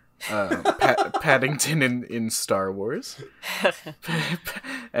 Paddington in Star Wars.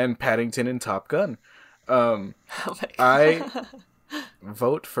 And Paddington in Top Gun. I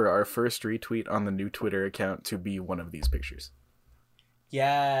vote for our first retweet on the new Twitter account to be one of these pictures.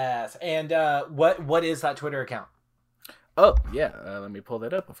 Yes. And what is that Twitter account? Oh, yeah. Let me pull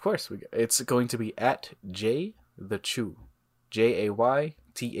that up. Of course. It's going to be at Jay the Chew. JayThechou.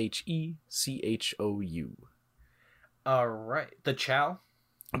 All right. The Chow?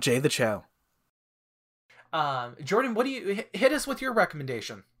 Jay the Chow. Jordan, what do you... Hit us with your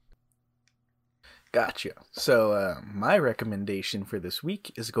recommendation. Gotcha. So, my recommendation for this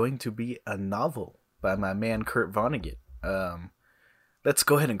week is going to be a novel by my man Kurt Vonnegut. Let's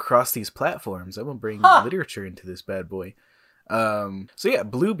go ahead and cross these platforms. I'm going to bring literature into this bad boy. So yeah,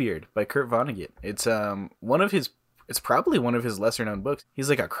 Bluebeard by Kurt Vonnegut. It's it's probably one of his lesser known books. He's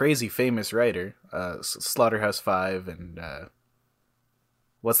like a crazy famous writer. Slaughterhouse-Five and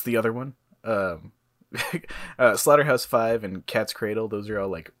what's the other one? Slaughterhouse-Five and Cat's Cradle. Those are all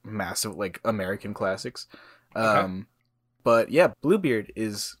like massive, like American classics. Okay. But yeah, Bluebeard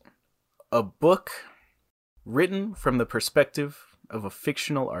is a book written from the perspective of a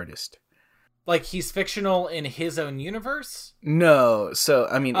fictional artist. Like he's fictional in his own universe? No. So,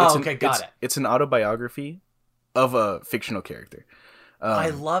 I mean, it's an autobiography of a fictional character.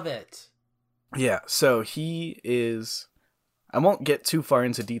 I love it. Yeah. So he is... I won't get too far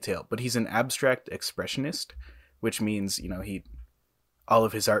into detail, but he's an abstract expressionist, which means, you know, all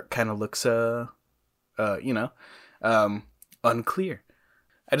of his art kind of looks, unclear.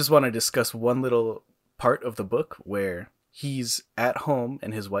 I just want to discuss one little part of the book where he's at home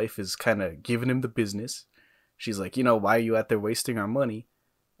and his wife is kind of giving him the business. She's like, you know, why are you out there wasting our money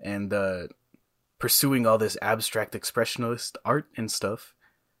and pursuing all this abstract expressionist art and stuff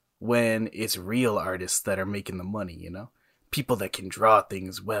when it's real artists that are making the money, you know? People that can draw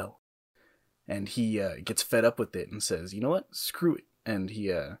things well. And he gets fed up with it and says, you know what? Screw it. And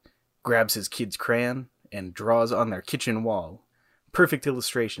he grabs his kid's crayon and draws on their kitchen wall perfect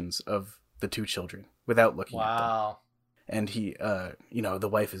illustrations of the two children without looking at them. Wow. And he, the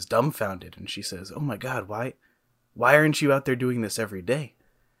wife is dumbfounded and she says, oh my God, why aren't you out there doing this every day?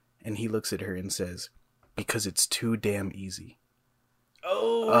 And he looks at her and says, because it's too damn easy.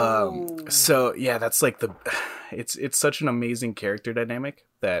 Oh. So yeah, that's like it's such an amazing character dynamic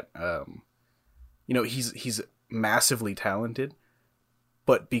that, he's massively talented,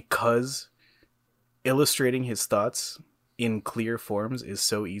 but because illustrating his thoughts in clear forms is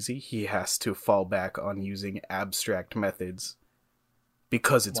so easy, he has to fall back on using abstract methods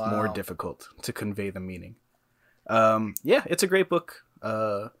because it's more difficult to convey the meaning. Yeah, it's a great book.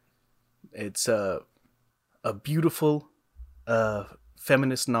 It's a beautiful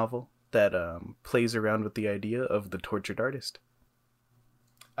feminist novel that plays around with the idea of the tortured artist.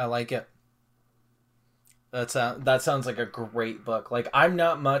 I like it. That sounds like a great book. Like, I'm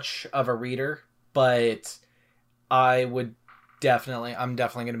not much of a reader, but I'm definitely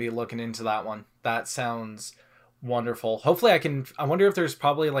going to be looking into that one. That sounds wonderful. Hopefully I wonder if there's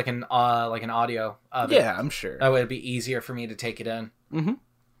probably like an audio of it. Yeah, I'm sure. That would be easier for me to take it in. Mm-hmm.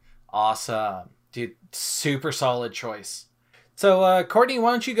 Awesome. Dude, super solid choice. So, Courtney,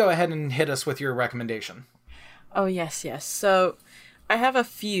 why don't you go ahead and hit us with your recommendation? Oh, yes. So, I have a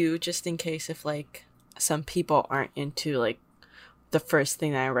few just in case if, like, some people aren't into, like, the first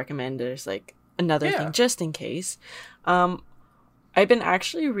thing that I recommend. There's, like, another thing just in case. I've been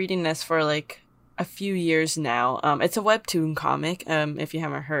actually reading this for, like, a few years now. It's a webtoon comic. If you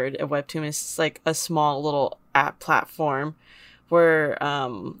haven't heard, a webtoon is, like, a small little app platform where,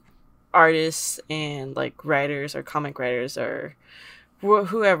 artists and like writers or comic writers or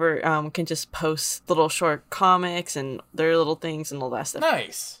whoever can just post little short comics and their little things and all that stuff.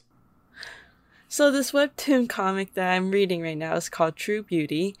 Nice. So this webtoon comic that I'm reading right now is called True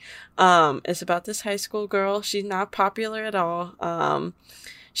Beauty. It's about this high school girl. She's not popular at all.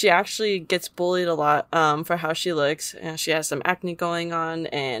 She actually gets bullied a lot for how she looks. She has some acne going on,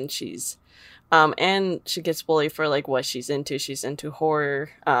 and and she gets bullied for, like, what she's into. She's into horror,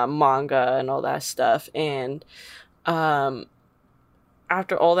 manga, and all that stuff. And after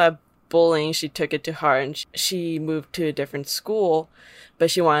all that bullying, she took it to heart, and she moved to a different school,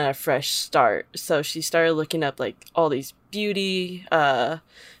 but she wanted a fresh start. So she started looking up, like, all these beauty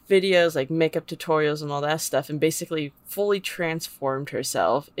videos, like makeup tutorials and all that stuff, and basically fully transformed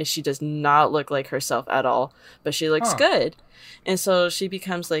herself. And she does not look like herself at all, but she looks good. And so she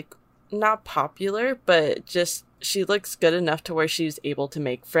becomes, like, not popular, but just she looks good enough to where she's able to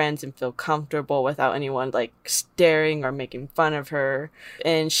make friends and feel comfortable without anyone, like, staring or making fun of her.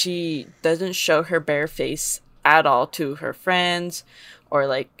 And she doesn't show her bare face at all to her friends or,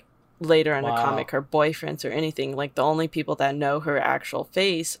 like, later in the comic, her boyfriends or anything. Like, the only people that know her actual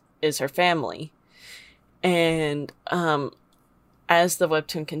face is her family. And as the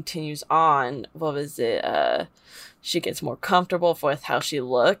webtoon continues on, she gets more comfortable with how she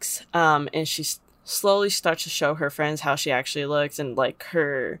looks, and she slowly starts to show her friends how she actually looks, and, like,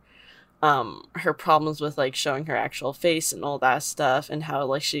 her problems with, like, showing her actual face and all that stuff, and how,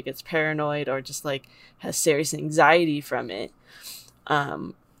 like, she gets paranoid or just, like, has serious anxiety from it.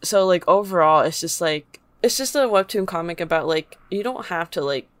 So, like, overall, it's just a webtoon comic about, like, you don't have to,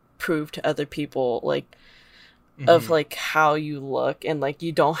 like, prove to other people, like, of, like, how you look, and, like,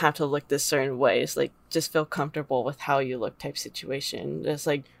 you don't have to look this certain way. It's, like, just feel comfortable with how you look type situation. It's,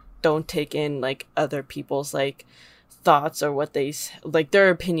 like, don't take in, like, other people's, like, thoughts or what they, like, their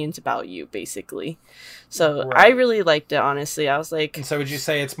opinions about you, basically. So I really liked it, honestly. I was like... And so would you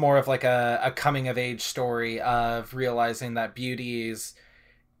say it's more of, like, a coming-of-age story of realizing that beauty is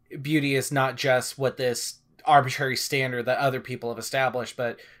not just what this arbitrary standard that other people have established,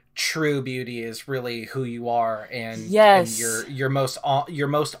 but true beauty is really who you are and your most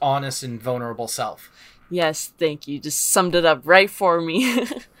honest and vulnerable self. Yes, thank you. Just summed it up right for me.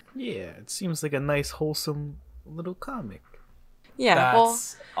 Yeah, it seems like a nice, wholesome little comic. Yeah,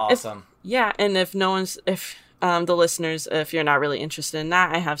 that's awesome. And if the listeners, if you're not really interested in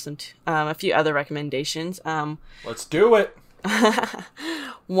that, I have a few other recommendations. Let's do it.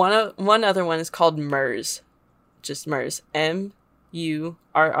 One other one is called Murz. Just Murz. Murrz.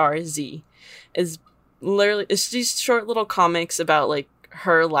 It's these short little comics about, like,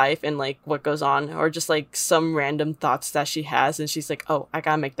 her life and, like, what goes on, or just, like, some random thoughts that she has, and she's like, oh, I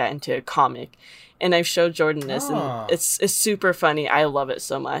gotta make that into a comic. And I've showed Jordan this, and it's super funny. I love it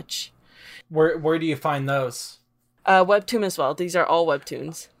so much. Where do you find those? Webtoon as well. These are all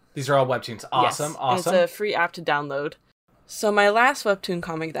webtoons. Awesome. Yes. Awesome. It's a free app to download. So my last webtoon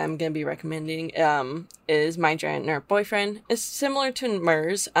comic that I'm going to be recommending is My Giant Nerd Boyfriend. It's similar to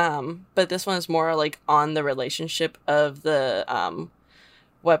Murz, but this one is more, like, on the relationship of the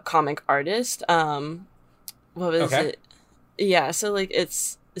webcomic artist. What was it? Yeah, so, like,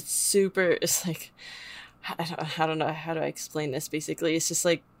 it's like, I don't know how to explain this, basically. It's just,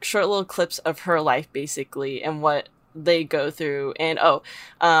 like, short little clips of her life, basically, and what they go through. And,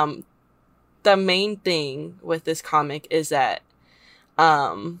 the main thing with this comic is that,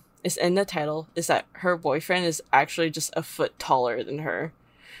 it's in the title, is that her boyfriend is actually just a foot taller than her.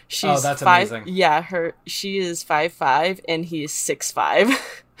 She's that's five. amazing. Yeah, she is 5'5" and he is 6'5".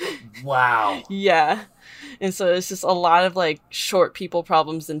 Wow. Yeah. And so it's just a lot of like short people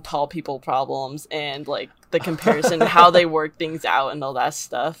problems and tall people problems, and like the comparison, how they work things out and all that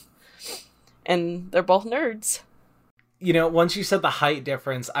stuff. And they're both nerds. You know, once you said the height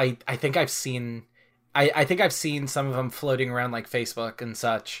difference, I think I've seen I think I've seen some of them floating around like Facebook and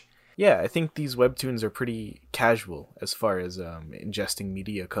such. Yeah, I think these webtoons are pretty casual as far as ingesting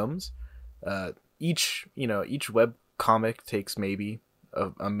media comes. Each web comic takes maybe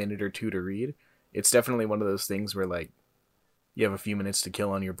a minute or two to read. It's definitely one of those things where like you have a few minutes to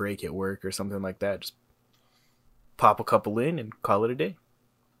kill on your break at work or something like that. Just pop a couple in and call it a day.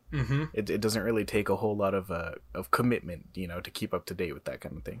 Mm-hmm. It doesn't really take a whole lot of commitment, to keep up to date with that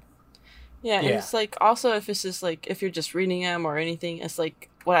kind of thing. Yeah, and it's like also if it's just like if you're just reading them or anything, it's like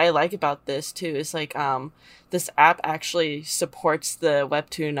what I like about this too is like this app actually supports the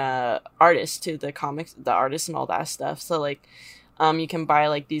webtoon artists too, the comics, the artists and all that stuff. So like you can buy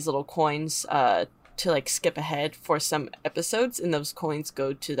like these little coins to like skip ahead for some episodes, and those coins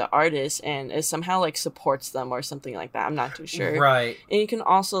go to the artist, and it somehow like supports them or something like that. I'm not too sure. Right. And you can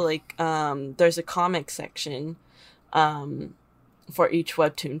also like there's a comic section for each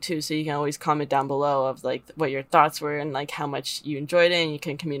webtoon too, so you can always comment down below of like what your thoughts were and like how much you enjoyed it, and you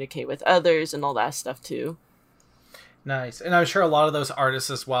can communicate with others and all that stuff too. Nice. And I'm sure a lot of those artists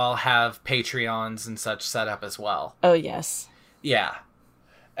as well have Patreons and such set up as well. Oh yes. Yeah.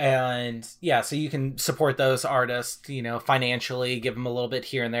 And yeah, so you can support those artists, financially, give them a little bit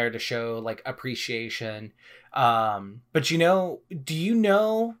here and there to show like appreciation. But do you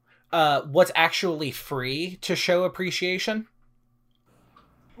know what's actually free to show appreciation?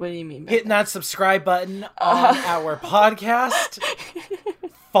 What do you mean by Hitting that subscribe button on our podcast,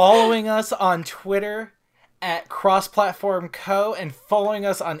 following us on Twitter at Cross-Platform Co, and following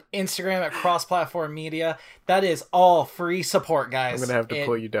us on Instagram at Cross-Platform Media. That is all free support, guys. I'm gonna have to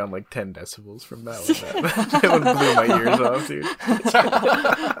pull you down like 10 decibels from that one. That one blew my ears off, dude.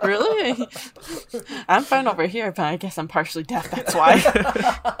 Really? I'm fine over here, but I guess I'm partially deaf, that's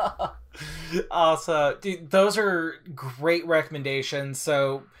why. Also, dude, those are great recommendations.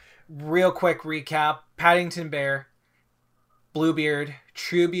 So, real quick recap: Paddington Bear, Bluebeard,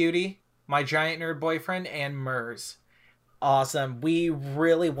 True Beauty, My Giant Nerd Boyfriend, and Murs. Awesome. We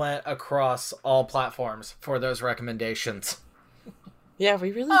really went across all platforms for those recommendations. Yeah,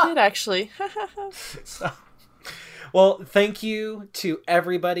 we really did, actually. Well, thank you to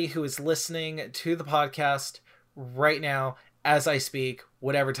everybody who is listening to the podcast right now as I speak,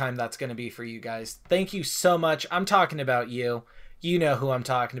 whatever time that's going to be for you guys. Thank you so much. I'm talking about you. You know who I'm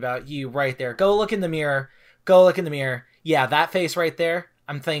talking about. You right there. Go look in the mirror. Go look in the mirror. Yeah, that face right there.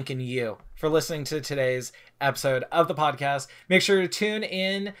 I'm thanking you for listening to today's episode of the podcast. Make sure to tune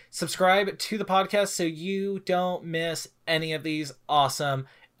in, subscribe to the podcast so you don't miss any of these awesome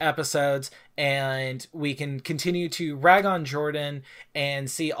episodes, and we can continue to rag on Jordan and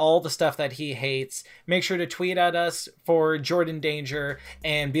see all the stuff that he hates. Make sure to tweet at us for Jordan Danger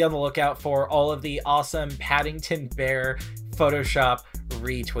and be on the lookout for all of the awesome Paddington Bear Photoshop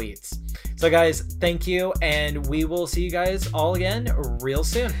retweets. So guys, thank you, and we will see you guys all again real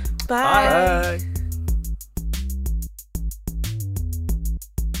soon. Bye. Bye.